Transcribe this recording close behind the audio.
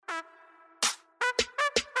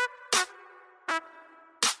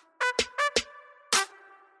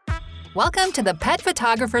Welcome to the Pet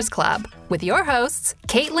Photographers Club with your hosts,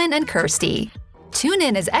 Caitlin and Kirsty. Tune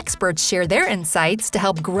in as experts share their insights to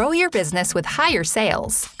help grow your business with higher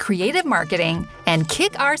sales, creative marketing, and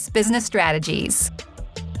kick-ass business strategies.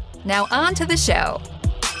 Now on to the show.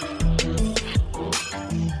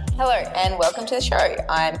 Hello and welcome to the show.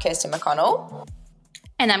 I'm Kirsty McConnell.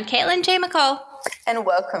 And I'm Caitlin J. McCall. And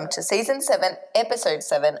welcome to Season 7, Episode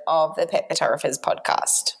 7 of the Pet Photographers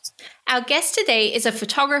Podcast. Our guest today is a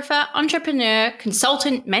photographer, entrepreneur,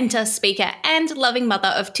 consultant, mentor, speaker, and loving mother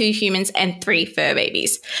of 2 humans and 3 fur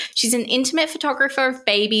babies. She's an intimate photographer of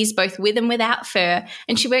babies, both with and without fur,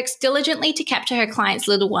 and she works diligently to capture her clients'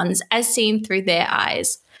 little ones as seen through their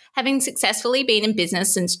eyes. Having successfully been in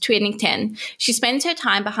business since 2010, she spends her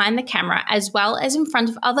time behind the camera as well as in front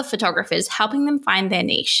of other photographers, helping them find their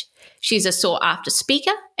niche. She's a sought-after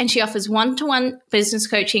speaker, and she offers one-to-one business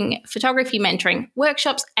coaching, photography mentoring,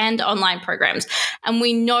 workshops, and online programs. And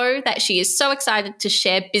we know that she is so excited to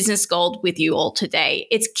share business gold with you all today.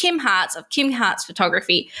 It's Kim Hartz of Kim Hartz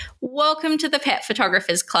Photography. Welcome to the Pet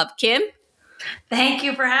Photographers Club, Kim. Thank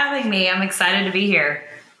you for having me. I'm excited to be here.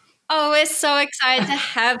 Oh, we're so excited to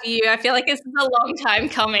have you. I feel like this is a long time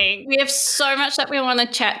coming. We have so much that we want to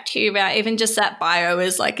chat to you about. Even just that bio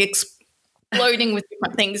is like exploding with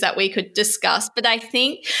different things that we could discuss. But I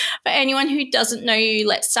think for anyone who doesn't know you,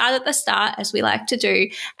 let's start at the start, as we like to do.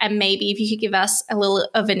 And maybe if you could give us a little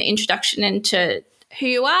of an introduction into who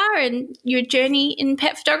you are and your journey in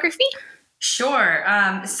pet photography. Sure.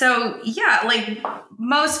 Like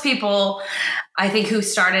most people, I think, who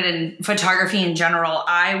started in photography in general,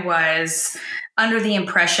 I was under the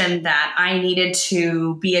impression that I needed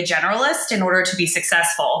to be a generalist in order to be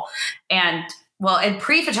successful. And well, in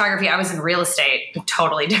pre-photography, I was in real estate,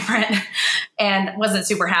 totally different, and wasn't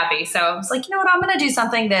super happy. So I was like, you know what, I'm going to do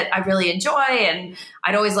something that I really enjoy. And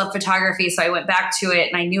I'd always loved photography. So I went back to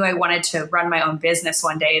it, and I knew I wanted to run my own business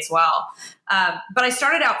one day as well. But I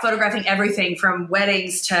started out photographing everything from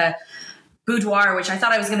weddings to boudoir, which I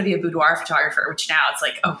thought I was going to be a boudoir photographer, which now it's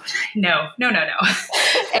like, oh, no.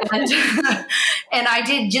 And I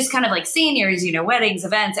did just kind of like seniors, weddings,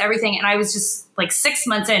 events, everything. And I was just like 6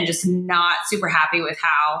 months in, just not super happy with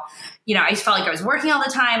how, I felt like I was working all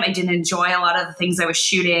the time. I didn't enjoy a lot of the things I was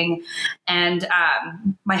shooting. And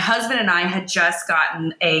my husband and I had just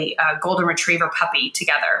gotten a golden retriever puppy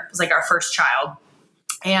together. It was like our first child.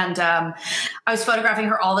 And I was photographing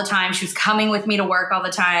her all the time. She was coming with me to work all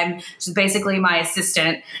the time. She's basically my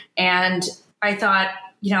assistant. And I thought,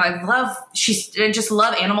 I just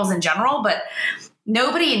love animals in general, but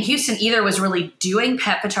nobody in Houston either was really doing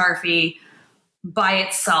pet photography by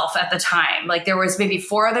itself at the time. Like there was maybe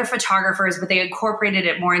 4 other photographers, but they incorporated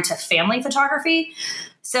it more into family photography.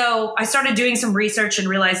 So I started doing some research and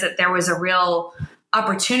realized that there was a real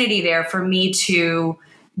opportunity there for me to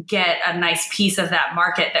get a nice piece of that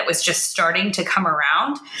market that was just starting to come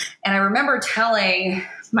around. And I remember telling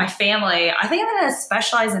my family, I think I'm going to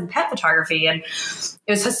specialize in pet photography. And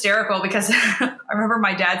it was hysterical because I remember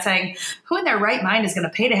my dad saying, who in their right mind is going to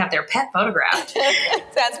pay to have their pet photographed?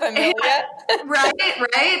 Sounds familiar. Right.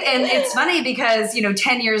 And it's funny because,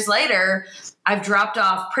 10 years later, I've dropped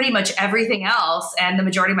off pretty much everything else. And the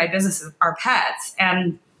majority of my businesses are pets.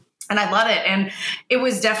 And I love it. And it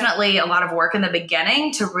was definitely a lot of work in the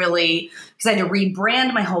beginning to really, because I had to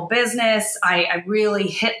rebrand my whole business. I really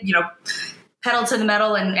hit, pedal to the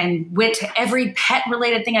metal and went to every pet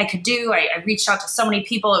related thing I could do. I reached out to so many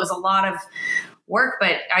people. It was a lot of work,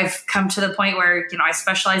 but I've come to the point where, I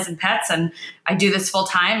specialize in pets and I do this full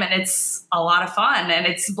time and it's a lot of fun and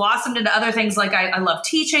it's blossomed into other things. Like I love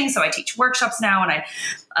teaching. So I teach workshops now and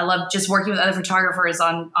I love just working with other photographers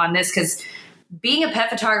on this because being a pet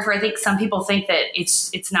photographer, I think some people think that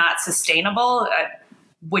it's not sustainable,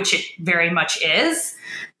 which it very much is.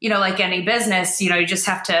 Like any business, you just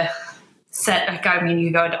have to you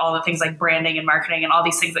go into all the things like branding and marketing and all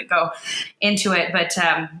these things that go into it. But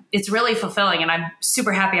it's really fulfilling. And I'm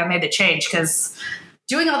super happy I made the change because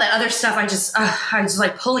doing all that other stuff, I was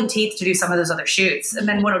like pulling teeth to do some of those other shoots. And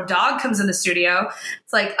then when a dog comes in the studio,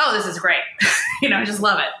 it's like, oh, this is great. I just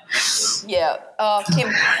love it. Yeah. Oh,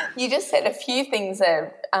 Kim, you just said a few things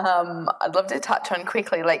that I'd love to touch on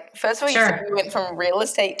quickly. Like, first of all, Sure. You said you went from real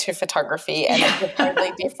estate to photography and it's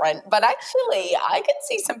totally different. But actually, I can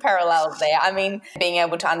see some parallels there. I mean, being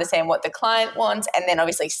able to understand what the client wants and then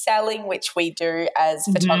obviously selling, which we do as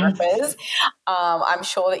photographers. I'm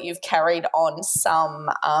sure that you've carried on some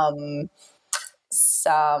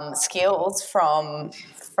skills from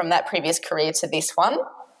that previous career to this one.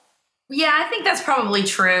 Yeah, I think that's probably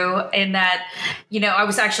true in that, I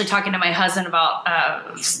was actually talking to my husband about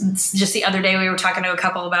just the other day, we were talking to a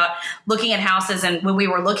couple about looking at houses. And when we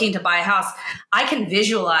were looking to buy a house, I can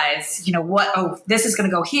visualize, this is going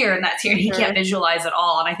to go here and that's here. And he can't visualize it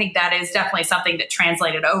all. And I think that is definitely something that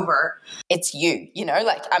translated over. It's you,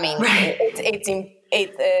 right.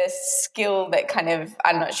 It's a skill that kind of,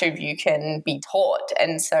 I'm not sure if you can be taught.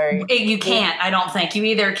 And so you can't, I don't think. You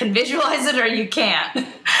either can visualize it or you can't.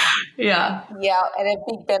 Yeah. Yeah. And a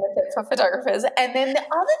big benefit for photographers. And then the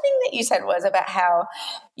other thing that you said was about how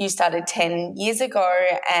you started 10 years ago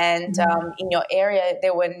and in your area,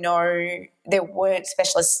 there weren't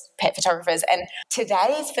specialist pet photographers. And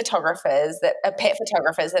today's photographers that are pet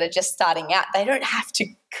photographers that are just starting out, they don't have to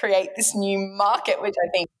create this new market, which I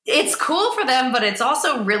think it's cool for them, but it's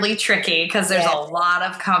also really tricky because there's a lot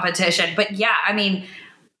of competition. But yeah,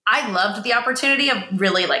 I loved the opportunity of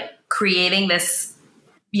really like creating this,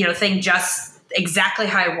 thing just exactly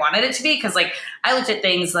how I wanted it to be. Cause like I looked at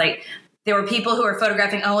things like there were people who were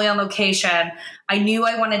photographing only on location. I knew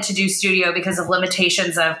I wanted to do studio because of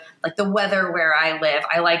limitations of like the weather where I live.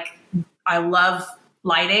 I love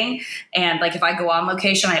lighting. And like, if I go on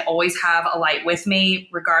location, I always have a light with me,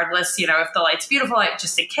 regardless, if the light's beautiful,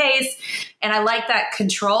 just in case. And I like that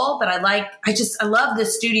control, but I love the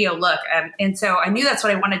studio look. And so I knew that's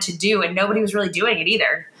what I wanted to do, and nobody was really doing it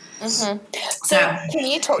either. Mm-hmm. So can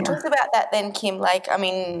you talk to us about that then, Kim?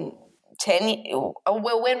 When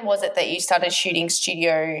was it that you started shooting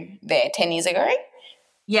studio there? 10 years ago?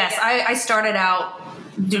 Yes, I started out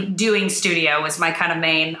doing studio was my kind of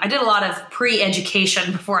main. I did a lot of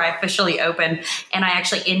pre-education before I officially opened, and I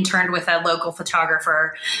actually interned with a local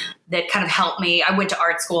photographer that kind of helped me. I went to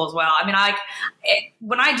art school as well.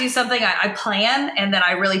 When I do something, I plan, and then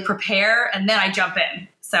I really prepare, and then I jump in.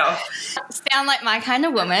 So sound like my kind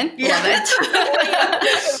of woman. Yeah. Love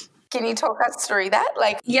it. Can you talk us through that?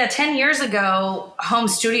 10 years ago, home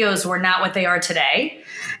studios were not what they are today.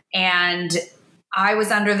 And I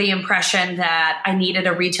was under the impression that I needed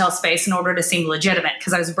a retail space in order to seem legitimate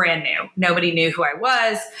because I was brand new. Nobody knew who I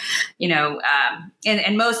was,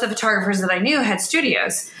 and most of the photographers that I knew had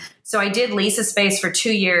studios. So I did lease a space for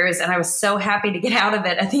 2 years, and I was so happy to get out of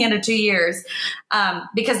it at the end of 2 years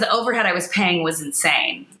because the overhead I was paying was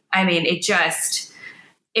insane.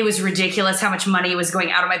 It was ridiculous how much money was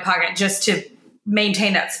going out of my pocket just to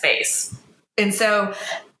maintain that space. And so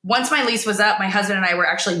once my lease was up, my husband and I were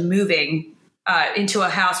actually moving into a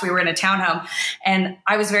house. We were in a townhome, and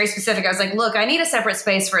I was very specific. I was like, look, I need a separate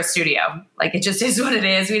space for a studio. It just is what it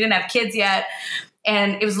is. We didn't have kids yet.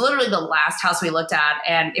 And it was literally the last house we looked at.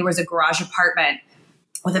 And it was a garage apartment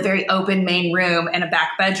with a very open main room and a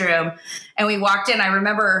back bedroom. And we walked in. I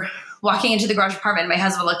remember walking into the garage apartment, and my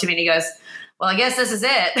husband looked at me and he goes, well, I guess this is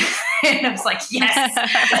it. And I was like, yes.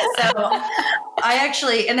 So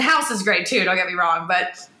and the house is great too, don't get me wrong,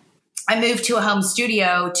 but I moved to a home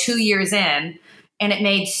studio 2 years in, and it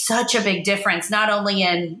made such a big difference, not only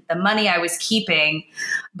in the money I was keeping,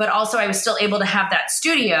 but also I was still able to have that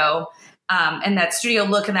studio and that studio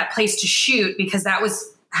look and that place to shoot, because that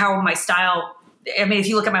was how my style, if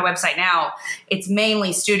you look at my website now, it's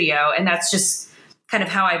mainly studio, and that's just kind of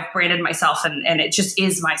how I've branded myself, and it just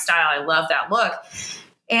is my style. I love that look.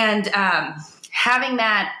 And having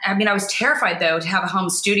that, I was terrified though to have a home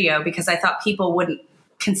studio because I thought people wouldn't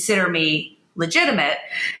consider me legitimate.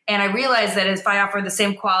 And I realized that if I offered the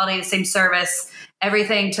same quality, the same service,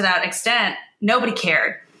 everything to that extent, nobody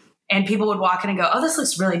cared. And people would walk in and go, oh, this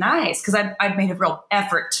looks really nice, because I've made a real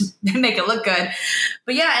effort to make it look good.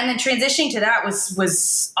 But yeah, and then transitioning to that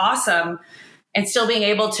was awesome. And still being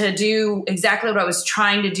able to do exactly what I was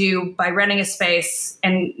trying to do by renting a space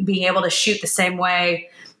and being able to shoot the same way.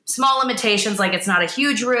 Small limitations, like it's not a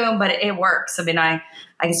huge room, but it works. I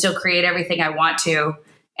can still create everything I want to.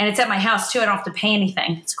 And it's at my house too. I don't have to pay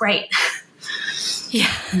anything. It's great. Yeah.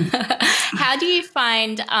 How do you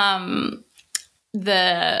find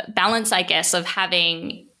the balance, I guess, of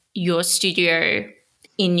having your studio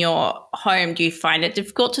in your home? Do you find it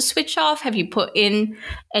difficult to switch off? Have you put in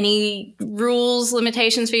any rules,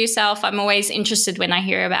 limitations for yourself? I'm always interested when I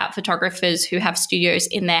hear about photographers who have studios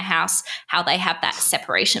in their house, how they have that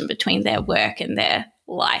separation between their work and their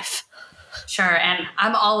life. Sure. And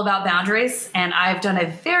I'm all about boundaries, and I've done a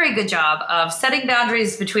very good job of setting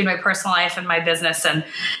boundaries between my personal life and my business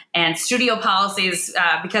and studio policies,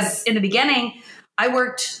 because in the beginning, I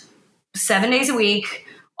worked 7 days a week,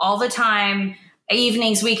 all the time,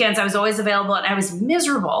 evenings, weekends. I was always available, and I was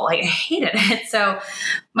miserable. I hated it. So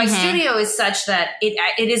my studio is such that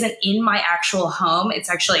it isn't in my actual home. It's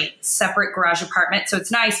actually a separate garage apartment. So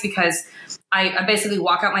it's nice because I basically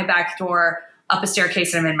walk out my back door, up a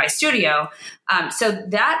staircase and I'm in my studio. So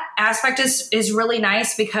that aspect is really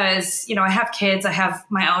nice because, I have kids, I have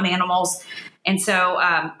my own animals. And so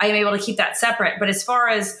I am able to keep that separate. But as far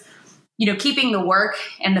as, keeping the work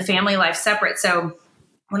and the family life separate. So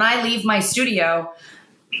when I leave my studio,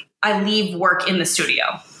 I leave work in the studio.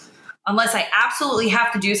 Unless I absolutely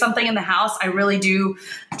have to do something in the house, I really do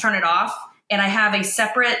turn it off. And I have a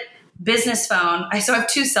separate business phone. So I have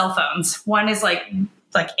 2 cell phones. One is like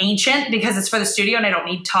ancient because it's for the studio and I don't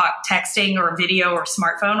need texting or video or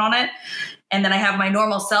smartphone on it. And then I have my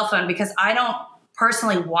normal cell phone because I don't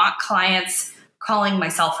personally want clients calling my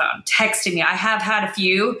cell phone, texting me. I have had a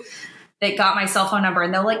few that got my cell phone number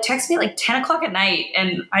and they'll text me 10 o'clock at night.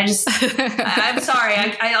 And I just, I'm sorry.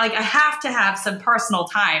 I have to have some personal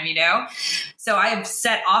time, So I have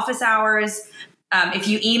set office hours. If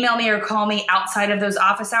you email me or call me outside of those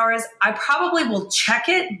office hours, I probably will check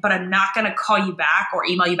it, but I'm not going to call you back or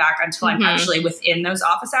email you back until I'm actually within those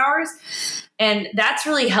office hours. And that's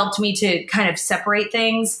really helped me to kind of separate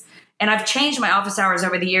things. And I've changed my office hours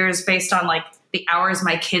over the years based on the hours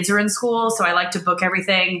my kids are in school. So I like to book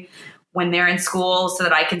everything when they're in school so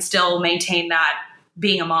that I can still maintain that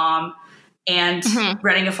being a mom and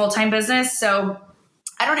running a full-time business. So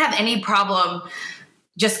I don't have any problem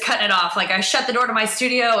just cutting it off. I shut the door to my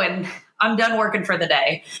studio and I'm done working for the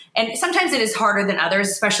day. And sometimes it is harder than others,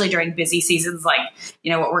 especially during busy seasons,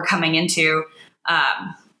 what we're coming into.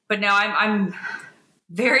 But no, I'm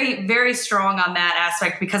very, very strong on that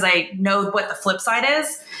aspect because I know what the flip side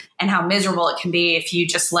is and how miserable it can be if you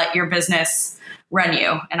just let your business run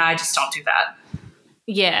you. And I just don't do that.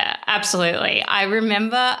 Yeah, absolutely. I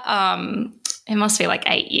remember it must be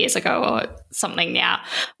 8 years ago or something now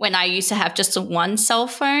when I used to have just one cell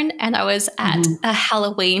phone and I was at a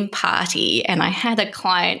Halloween party and I had a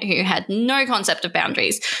client who had no concept of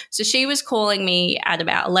boundaries. So she was calling me at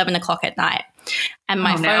about 11 o'clock at night and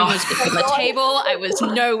my phone was between the table. I was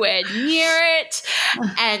nowhere near it.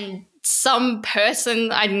 And some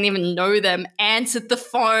person, I didn't even know them, answered the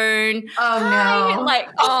phone. Oh, no.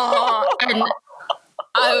 And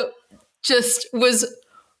I just was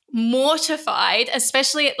mortified,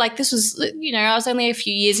 especially this was, I was only a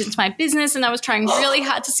few years into my business and I was trying really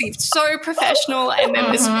hard to seem so professional. And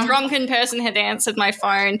then this drunken person had answered my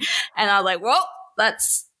phone and I was well,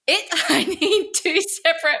 that's it. I need 2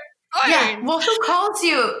 separate phones. Yeah. Well, who calls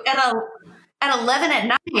you at 11 at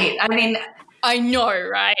night? I mean, I know,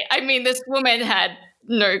 right? I mean, this woman had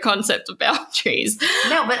no concept of boundaries.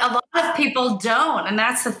 No, but a lot of people don't. And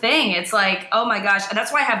that's the thing. It's oh my gosh. And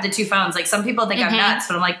that's why I have the 2 phones. Some people think I'm nuts,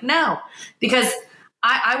 but I'm no, because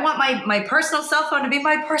I want my personal cell phone to be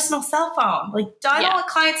my personal cell phone. I don't want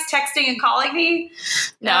clients texting and calling me.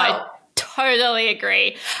 No, I totally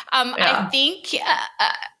agree. I think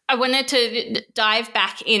I wanted to dive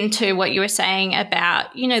back into what you were saying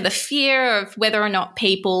about, the fear of whether or not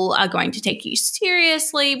people are going to take you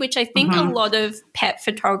seriously, which I think a lot of pet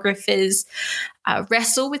photographers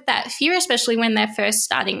wrestle with that fear, especially when they're first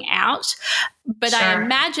starting out. But I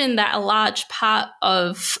imagine that a large part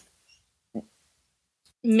of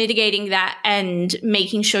mitigating that and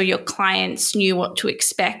making sure your clients knew what to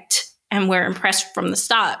expect and were impressed from the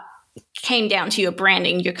start came down to your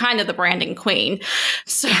branding. You're kind of the branding queen.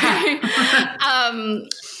 So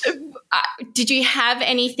did you have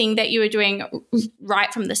anything that you were doing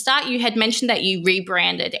right from the start? You had mentioned that you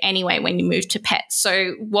rebranded anyway when you moved to pets.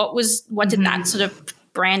 So what did that sort of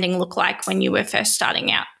branding look like when you were first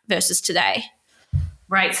starting out versus today?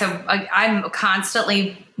 Right. So I'm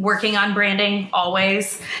constantly working on branding,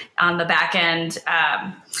 always on the back end.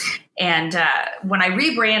 And when I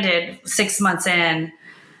rebranded 6 months in,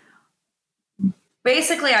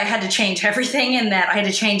 basically, I had to change everything in that I had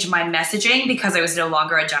to change my messaging because I was no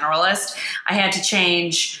longer a generalist. I had to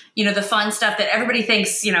change, the fun stuff that everybody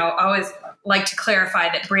thinks, I always like to clarify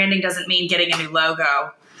that branding doesn't mean getting a new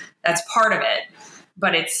logo. That's part of it.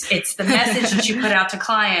 But it's the message that you put out to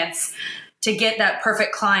clients to get that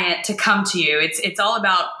perfect client to come to you. It's all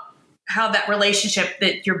about how that relationship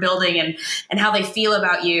that you're building and how they feel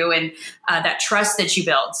about you and that trust that you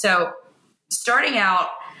build. So starting out,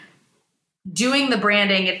 doing the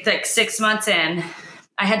branding at 6 months in,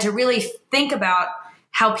 I had to really think about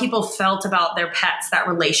how people felt about their pets, that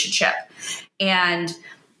relationship. And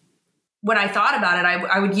when I thought about it,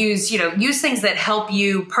 I would use things that help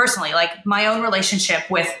you personally, like my own relationship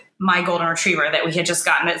with my golden retriever that we had just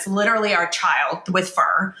gotten. It's literally our child with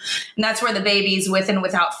fur. And that's where the babies with and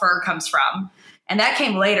without fur comes from. And that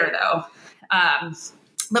came later though.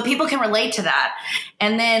 But people can relate to that.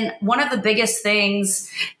 And then one of the biggest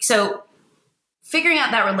things, so figuring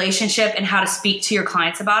out that relationship and how to speak to your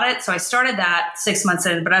clients about it. So I started that 6 months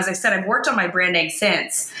in, but as I said, I've worked on my branding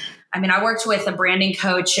since. I mean, I worked with a branding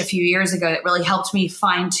coach a few years ago that really helped me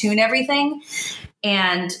fine tune everything.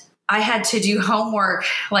 And I had to do homework,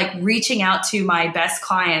 like reaching out to my best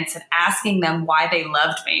clients and asking them why they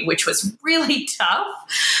loved me, which was really tough.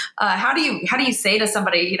 How do you say to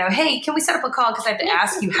somebody, you know, hey, can we set up a call because I have to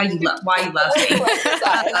ask you why you love me?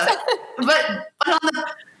 But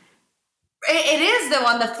it is, though,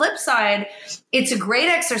 on the flip side, it's a great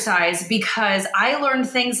exercise because I learned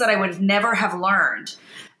things that I would never have learned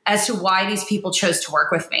as to why these people chose to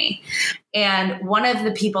work with me. And one of the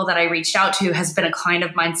people that I reached out to has been a client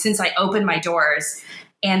of mine since I opened my doors.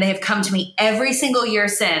 And they have come to me every single year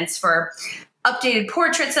since for updated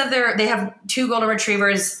portraits of they have 2 golden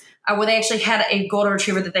retrievers where they actually had a golden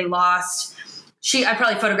retriever that they lost. I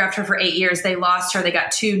probably photographed her for 8 years. They lost her. They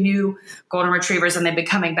got 2 new golden retrievers and they've been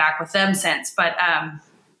coming back with them since. But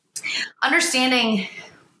understanding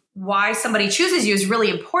why somebody chooses you is really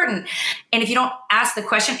important. And if you don't ask the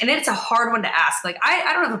question, and it's a hard one to ask, like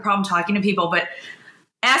I don't have a problem talking to people, but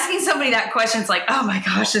asking somebody that question, it's like, oh my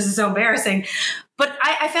gosh, this is so embarrassing. But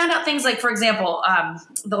I found out things like, for example,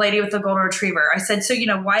 the lady with the golden retriever, I said, so, you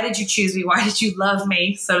know, why did you choose me? Why did you love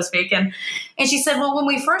me, so to speak? And she said, well, when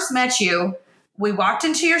we first met you, we walked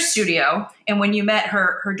into your studio, and when you met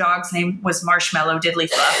her dog's name was Marshmallow Diddly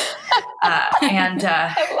Fluff. And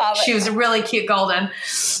she was a really cute golden.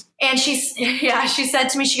 And she said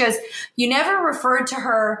to me, she goes, you never referred to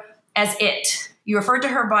her as it. You referred to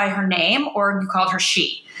her by her name or you called her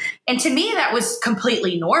she. And to me, that was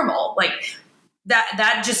completely normal. Like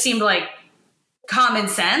that just seemed like common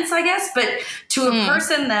sense, I guess. But to a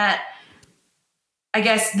person that, I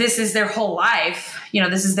guess this is their whole life, you know,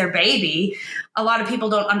 this is their baby, a lot of people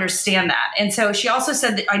don't understand that. And so she also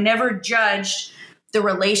said that I never judged the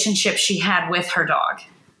relationship she had with her dog.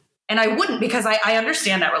 And I wouldn't, because I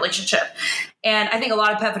understand that relationship. And I think a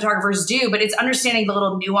lot of pet photographers do, but it's understanding the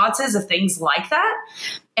little nuances of things like that.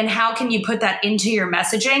 And how can you put that into your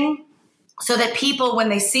messaging so that people, when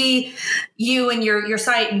they see you and your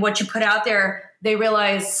site and what you put out there, they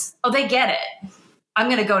realize, oh, they get it. I'm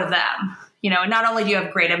going to go to them. You know, not only do you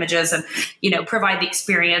have great images and, you know, provide the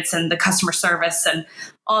experience and the customer service and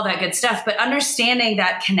all that good stuff, but understanding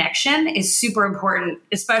that connection is super important,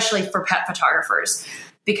 especially for pet photographers,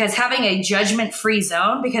 because having a judgment-free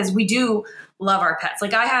zone, because we do love our pets.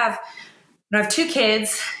 Like I have 2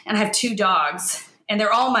 kids and I have 2 dogs and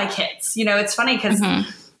they're all my kids. You know, it's funny because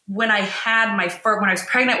when I was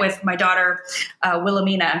pregnant with my daughter,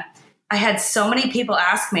 Wilhelmina, I had so many people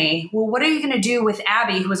ask me, well, what are you going to do with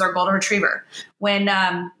Abby, who is our golden retriever, when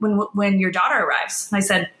your daughter arrives? And I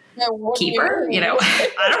said, keep her, you know,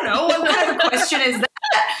 I don't know. What kind of a question is that?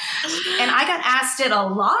 And I got asked it a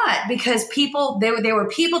lot because there were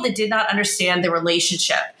people that did not understand the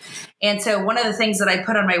relationship. And so one of the things that I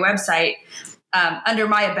put on my website, under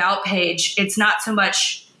my about page, it's not so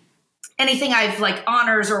much anything I've like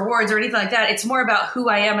honors or awards or anything like that. It's more about who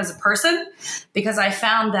I am as a person, because I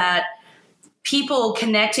found that people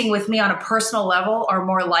connecting with me on a personal level are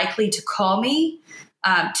more likely to call me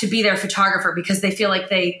to be their photographer because they feel like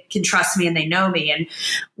they can trust me and they know me. And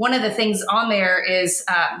one of the things on there is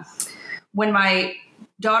when my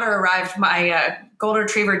daughter arrived, my golden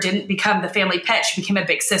retriever didn't become the family pet. She became a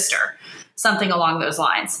big sister, something along those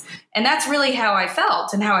lines. And that's really how I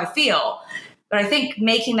felt and how I feel. But I think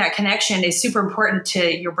making that connection is super important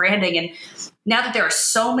to your branding. And now that there are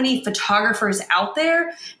so many photographers out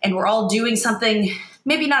there and we're all doing something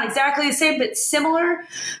maybe not exactly the same, but similar,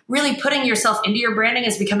 really putting yourself into your branding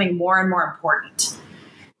is becoming more and more important.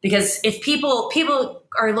 Because if people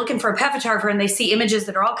are looking for a pet photographer and they see images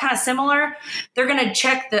that are all kind of similar, they're going to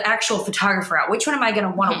check the actual photographer out. Which one am I going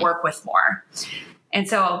to want to work with more? And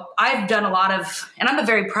so I've done a lot of, and I'm a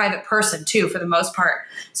very private person too, for the most part.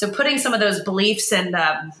 So putting some of those beliefs and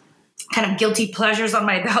kind of guilty pleasures on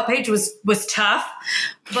my about page was tough.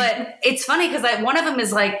 But it's funny because one of them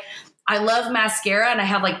is like, I love mascara and I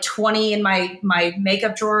have like 20 in my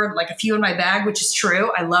makeup drawer, like a few in my bag, which is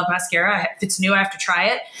true. I love mascara. If it's new, I have to try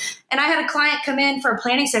it. And I had a client come in for a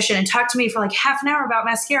planning session and talk to me for like half an hour about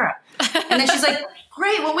mascara. And then she's like,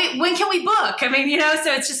 great, well, when can we book? I mean, you know,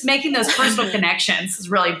 so it's just making those personal connections is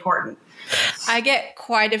really important. I get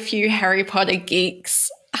quite a few Harry Potter geeks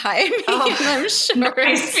hire me, and I'm sure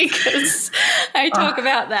it's because I talk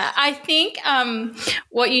about that. I think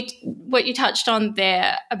what you touched on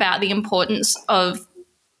there about the importance of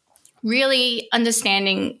really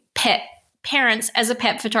understanding pet parents as a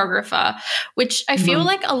pet photographer, which I feel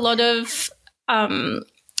like a lot of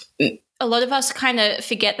a lot of us kind of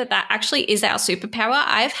forget that actually is our superpower.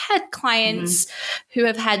 I've had clients who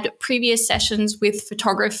have had previous sessions with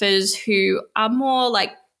photographers who are more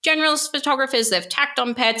like generalist photographers. They've tacked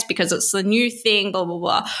on pets because it's the new thing, blah, blah,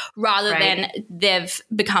 blah, rather than they've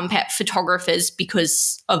become pet photographers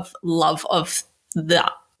because of love of the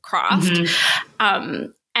craft.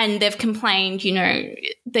 And they've complained, you know,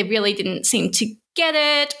 they really didn't seem to get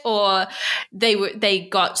it, or they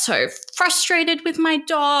got so frustrated with my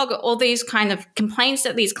dog, all these kind of complaints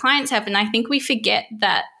that these clients have. And I think we forget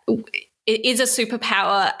that it is a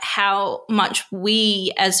superpower how much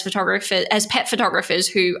we as photographers, as pet photographers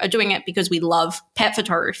who are doing it because we love pet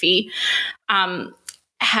photography,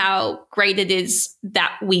 how great it is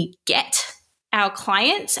that we get our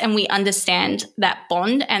clients and we understand that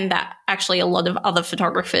bond, and that actually a lot of other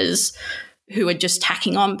photographers who are just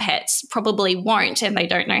tacking on pets probably won't, and they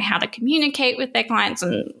don't know how to communicate with their clients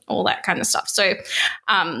and all that kind of stuff. So,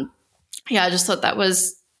 I just thought that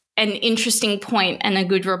was an interesting point and a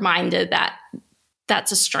good reminder that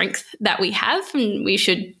that's a strength that we have, and we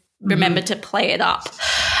should remember to play it up.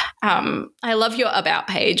 I love your about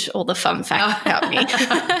page, all the fun facts about me.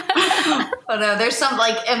 Oh no, there's some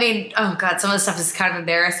oh God, some of the stuff is kind of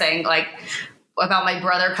embarrassing, like about my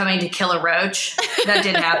brother coming to kill a roach. That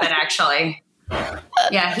did happen, actually.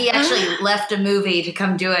 Yeah, he actually left a movie to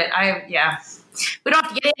come do it. We don't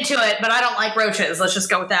have to get into it, but I don't like roaches. Let's just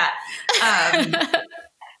go with that.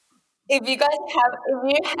 If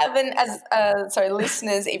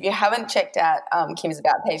you haven't checked out Kim's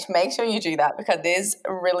About page, make sure you do that because it is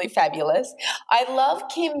really fabulous. I love,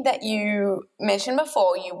 Kim, that you mentioned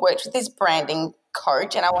before you worked with this branding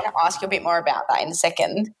coach, and I want to ask you a bit more about that in a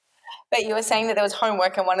second. But you were saying that there was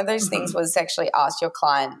homework, and one of those things was to actually ask your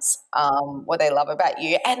clients what they love about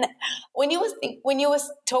you. And when you were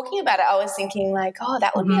talking about it, I was thinking like, oh,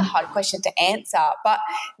 that would be a hard question to answer. But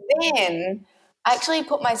then I actually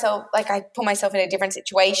put myself in a different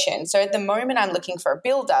situation. So at the moment I'm looking for a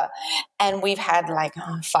builder, and we've had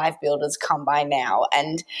 5 builders come by now.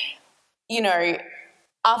 And, you know,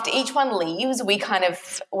 after each one leaves, we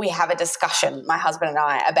have a discussion, my husband and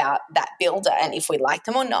I, about that builder and if we like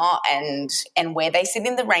them or not, and where they sit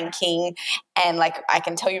in the ranking. And I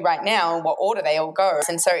can tell you right now in what order they all go.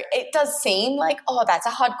 And so it does seem like, oh, that's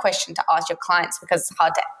a hard question to ask your clients because it's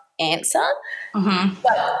hard to answer.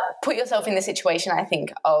 But put yourself in the situation, I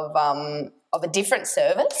think, of a different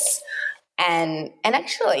service, and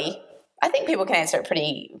actually I think people can answer it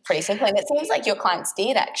pretty simply, and it seems like your clients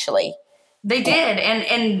did actually. They did,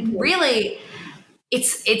 and really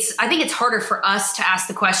it's I think it's harder for us to ask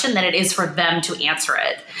the question than it is for them to answer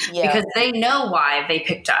it, because they know why they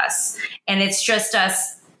picked us, and it's just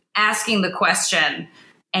us asking the question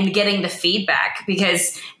and getting the feedback,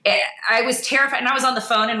 because I was terrified. And I was on the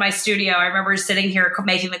phone in my studio. I remember sitting here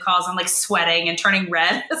making the calls. I'm sweating and turning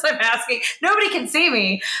red as I'm asking. Nobody can see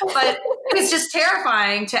me, but it was just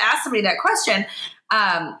terrifying to ask somebody that question.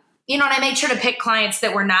 And I made sure to pick clients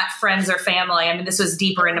that were not friends or family. I mean, this was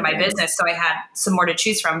deeper into my business, so I had some more to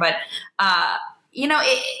choose from. But,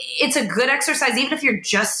 it's a good exercise, even if you're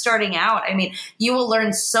just starting out. I mean, you will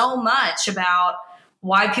learn so much about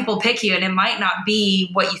why people pick you, and it might not be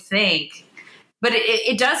what you think, but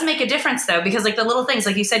it does make a difference though, because the little things,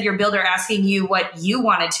 like you said, your builder asking you what you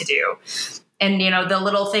wanted to do. And, the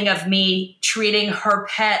little thing of me treating her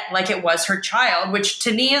pet like it was her child, which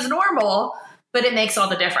to me is normal, but it makes all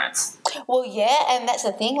the difference. Well, yeah, and that's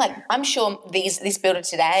the thing. I'm sure this builder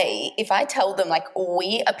today, if I tell them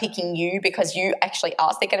we are picking you because you actually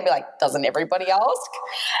asked, they're going to be like, doesn't everybody ask?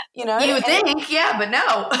 You would think, yeah, but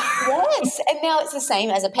no. Yes, and now it's the same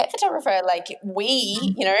as a pet photographer.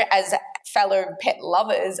 We, as fellow pet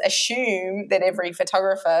lovers, assume that every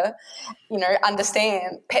photographer,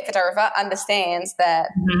 pet photographer understands that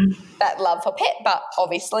that love for pet, but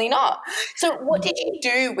obviously not. So what did you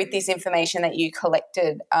do with this information that you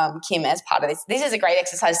collected, Kim, as part of this? This is a great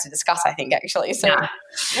exercise to discuss, I think, actually. So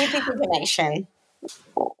with this information.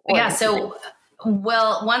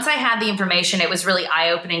 Once I had the information, it was really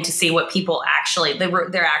eye-opening to see what people actually,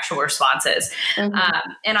 their actual responses. And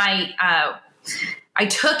I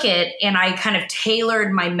took it and I kind of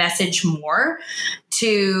tailored my message more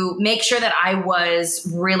to make sure that I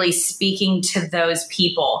was really speaking to those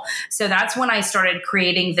people. So that's when I started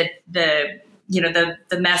creating the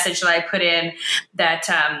message that I put in, that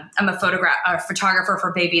I'm a photographer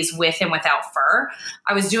for babies with and without fur.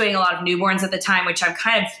 I was doing a lot of newborns at the time, which I'm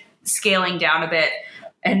kind of scaling down a bit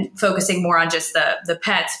and focusing more on just the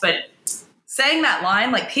pets. But saying that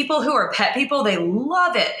line, people who are pet people, they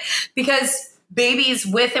love it, because babies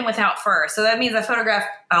with and without fur. So that means I'll photograph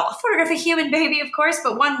a human baby, of course,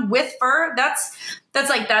 but one with fur, that's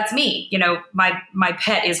that's me. My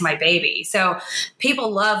pet is my baby. So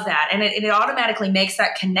people love that. And it automatically makes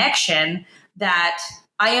that connection that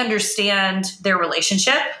I understand their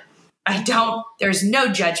relationship. There's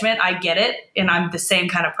no judgment. I get it. And I'm the same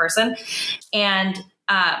kind of person. And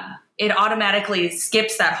it automatically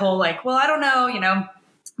skips that whole like, well, I don't know,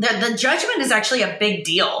 the judgment is actually a big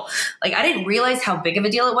deal. Like I didn't realize how big of a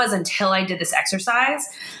deal it was until I did this exercise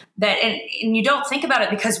and you don't think about it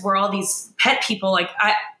because we're all these pet people. Like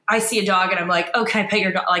I see a dog and I'm like, oh, can I pet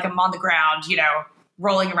your dog? Like I'm on the ground,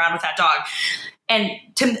 rolling around with that dog. And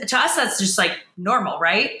to us, that's just like normal,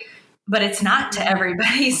 right? But it's not to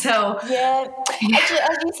everybody. So yeah. Actually,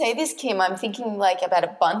 as you say this, Kim, I'm thinking like about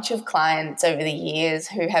a bunch of clients over the years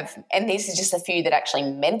who have, and this is just a few that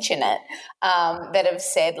actually mention it, that have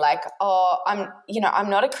said like, oh, I'm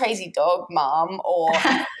not a crazy dog mom, or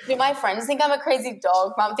do my friends think I'm a crazy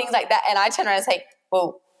dog mom, things like that. And I turn around and say,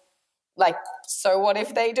 well, like, so what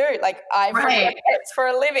if they do? Like I breed pets for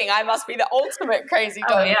a living. I must be the ultimate crazy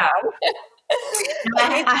dog mom.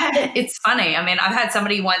 It's funny. I mean, I've had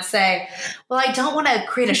somebody once say, well, I don't want to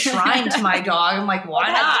create a shrine to my dog. I'm like,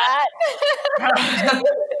 why not?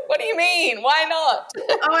 What do you mean? Why not?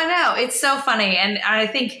 Oh, I know. It's so funny. And I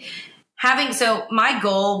think my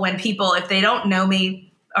goal when people, if they don't know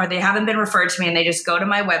me or they haven't been referred to me and they just go to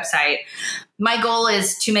my website, my goal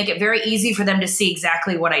is to make it very easy for them to see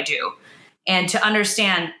exactly what I do and to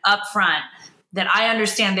understand upfront that I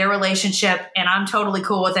understand their relationship and I'm totally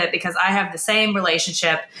cool with it because I have the same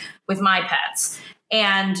relationship with my pets.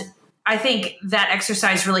 And I think that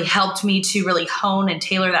exercise really helped me to really hone and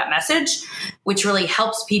tailor that message, which really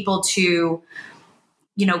helps people to,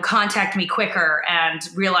 contact me quicker and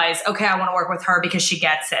realize, okay, I want to work with her because she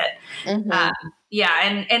gets it.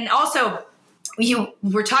 Mm-hmm. And also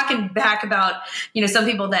we're talking back about, some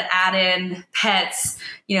people that add in pets,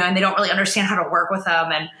 and they don't really understand how to work with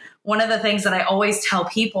them. And one of the things that I always tell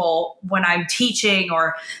people when I'm teaching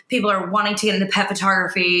or people are wanting to get into pet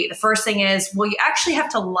photography, the first thing is, well, you actually have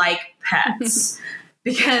to like pets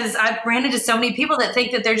because I've ran into so many people that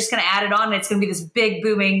think that they're just going to add it on and it's going to be this big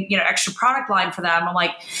booming, extra product line for them. I'm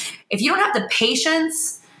like, if you don't have the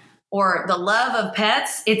patience or the love of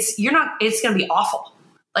pets, it's going to be awful.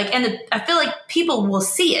 Like, and I feel like people will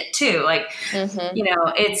see it too. Like,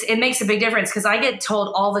 it makes a big difference because I get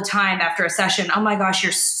told all the time after a session, oh my gosh,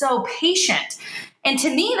 you're so patient. And to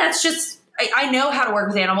me, that's just, I know how to work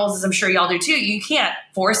with animals, as I'm sure y'all do too. You can't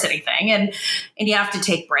force anything and you have to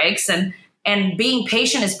take breaks and being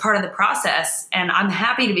patient is part of the process. And I'm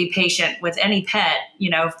happy to be patient with any pet,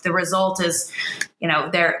 if the result is, they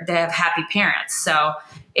have happy parents. So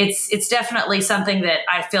it's definitely something that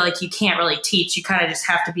I feel like you can't really teach. You kind of just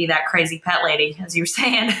have to be that crazy pet lady, as you were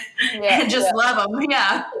saying, and just love them.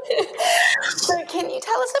 Yeah. So can you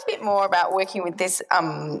tell us a bit more about working with this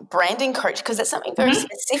branding coach? Because it's something very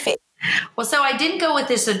specific. Well, so I didn't go with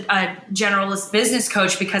this generalist business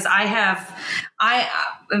coach because I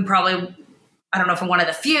am probably, I don't know if I'm one of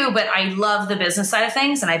the few, but I love the business side of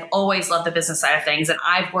things. And I've always loved the business side of things. And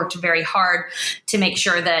I've worked very hard to make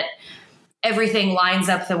sure that everything lines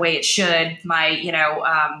up the way it should.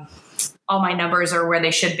 All my numbers are where they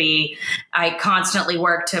should be. I constantly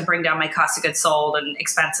work to bring down my cost of goods sold and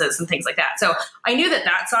expenses and things like that. So I knew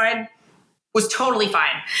that side was totally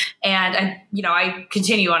fine. And I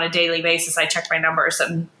continue on a daily basis. I check my numbers.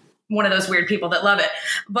 I'm one of those weird people that love it.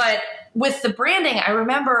 But with the branding, I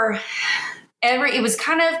remember I'm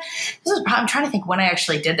trying to think when I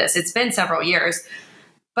actually did this. It's been several years.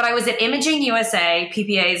 But I was at Imaging USA,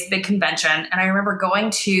 PPA's big convention, and I remember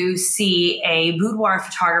going to see a boudoir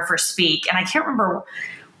photographer speak. And I can't remember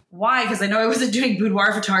why, because I know I wasn't doing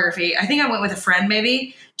boudoir photography. I think I went with a friend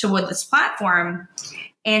maybe to this platform.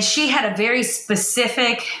 And she had a very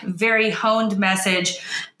specific, very honed message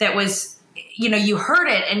that was, you heard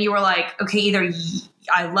it and you were like, okay, either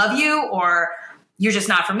I love you or you're just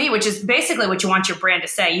not for me, which is basically what you want your brand to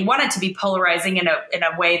say. You want it to be polarizing in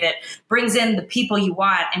a way that brings in the people you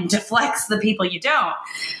want and deflects the people you don't.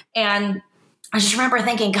 And I just remember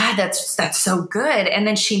thinking, God, that's so good. And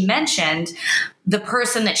then she mentioned the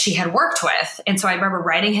person that she had worked with. And so I remember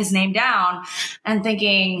writing his name down and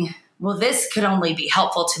thinking, well, this could only be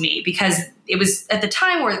helpful to me because it was at the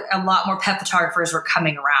time where a lot more pet photographers were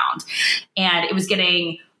coming around and it was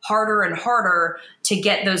getting harder and harder to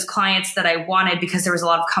get those clients that I wanted because there was a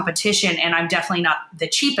lot of competition and I'm definitely not the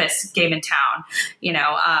cheapest game in town.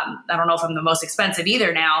 I don't know if I'm the most expensive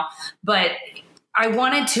either now, but I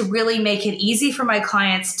wanted to really make it easy for my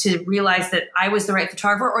clients to realize that I was the right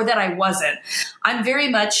photographer or that I wasn't. I'm very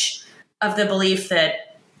much of the belief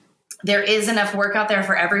that there is enough work out there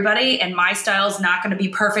for everybody, and my style is not going to be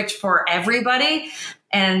perfect for everybody.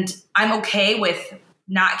 And I'm okay with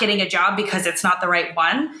not getting a job because it's not the right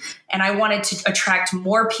one. And I wanted to attract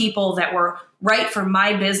more people that were right for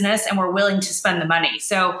my business and were willing to spend the money.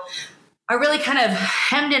 So I really kind of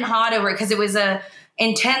hemmed and hawed over it because it was a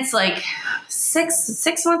intense, like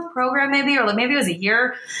six month program, maybe, or maybe it was a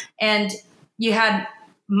year. And you had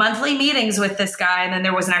monthly meetings with this guy. And then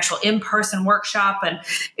there was an actual in-person workshop, and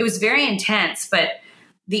it was very intense, but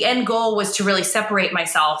the end goal was to really separate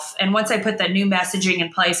myself. And once I put the new messaging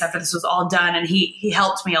in place after this was all done, and he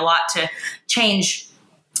helped me a lot to change,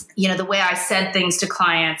 the way I said things to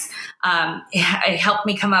clients. It helped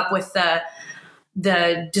me come up with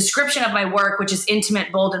the description of my work, which is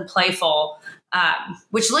intimate, bold, and playful,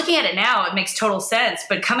 which looking at it now, it makes total sense.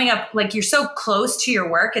 But coming up, like, you're so close to your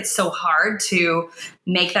work, it's so hard to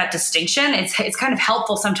make that distinction. It's kind of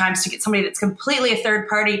helpful sometimes to get somebody that's completely a third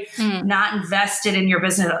party, not invested in your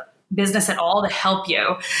business at all, to help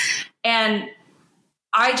you. And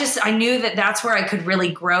I knew that that's where I could really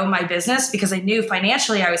grow my business, because I knew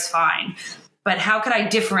financially I was fine, but how could I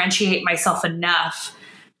differentiate myself enough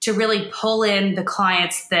to really pull in the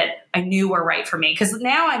clients that I knew were right for me? Because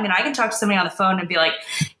now, I can talk to somebody on the phone and be like,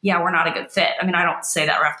 yeah, we're not a good fit. I don't say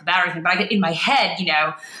that right off the bat or anything, but in my head,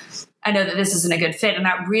 I know that this isn't a good fit. And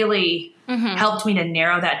that really helped me to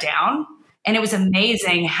narrow that down. And it was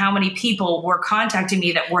amazing how many people were contacting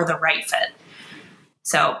me that were the right fit.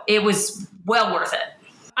 So it was well worth it.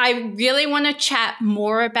 I really want to chat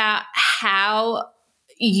more about how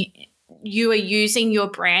you are using your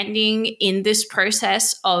branding in this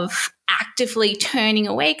process of actively turning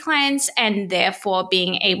away clients and therefore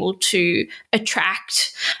being able to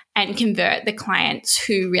attract and convert the clients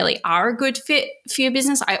who really are a good fit for your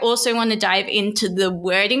business. I also want to dive into the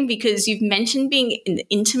wording, because you've mentioned being an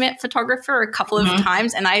intimate photographer a couple of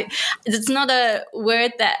times, and it's not a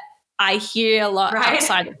word that I hear a lot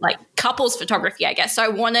outside of like couples photography, I guess. So I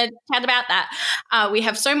want to chat about that. We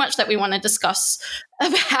have so much that we want to discuss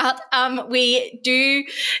about. We do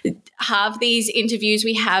have these interviews.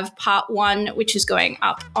 We have part 1, which is going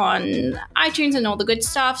up on iTunes and all the good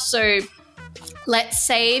stuff. So let's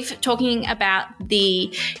save talking about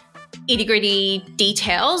the itty-gritty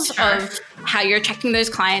details of how you're attracting those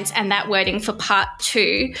clients and that wording for part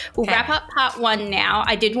 2. We'll wrap up part 1 now.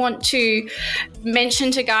 I did want to mention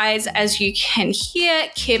to guys, as you can hear,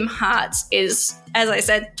 Kim Hartz is, as I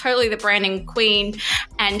said, totally the branding queen,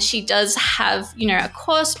 and she does have, a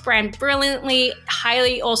course, Brand Brilliantly.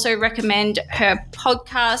 Highly also recommend her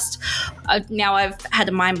podcast. Now I've had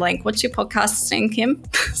a mind blank. What's your podcast name, Kim?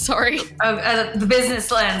 Sorry. The Business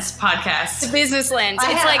Lens podcast. The Business Lens.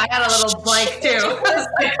 I had a little blank too.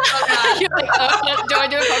 You're like, oh, do I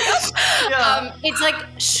do a podcast? Yeah. It's like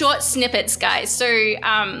short snippets, guys. So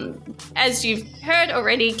as you've heard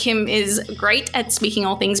already, Kim is great at speaking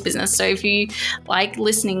all things business. So if you like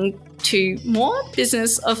listening to more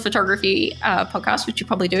business of photography podcasts, which you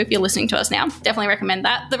probably do if you're listening to us now, definitely recommend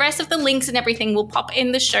that. The rest of the links and everything will pop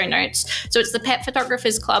in the show notes. So it's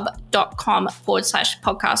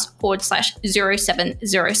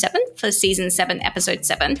thepetphotographersclub.com/podcast/0707 for season 7, episode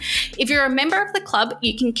 7. If you're a member of the club,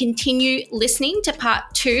 you can continue listening to part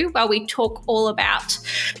 2 while we talk all about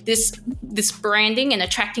this branding and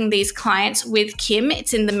attracting these clients with Kim.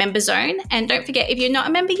 It's in the member zone. And don't forget, if you're not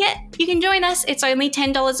a member yet, you can join us. It's only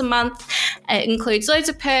 $10 a month. It includes loads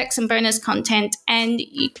of perks and bonus content, and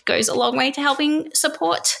it goes a long way to helping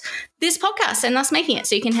support this podcast and us making it.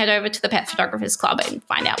 So you can head over to the Pet Photographers Club and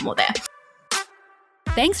find out more there.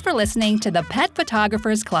 Thanks for listening to the Pet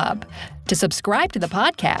Photographers Club. To subscribe to the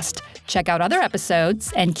podcast, check out other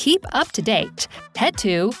episodes, and keep up to date, head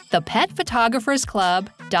to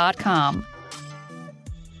thepetphotographersclub.com.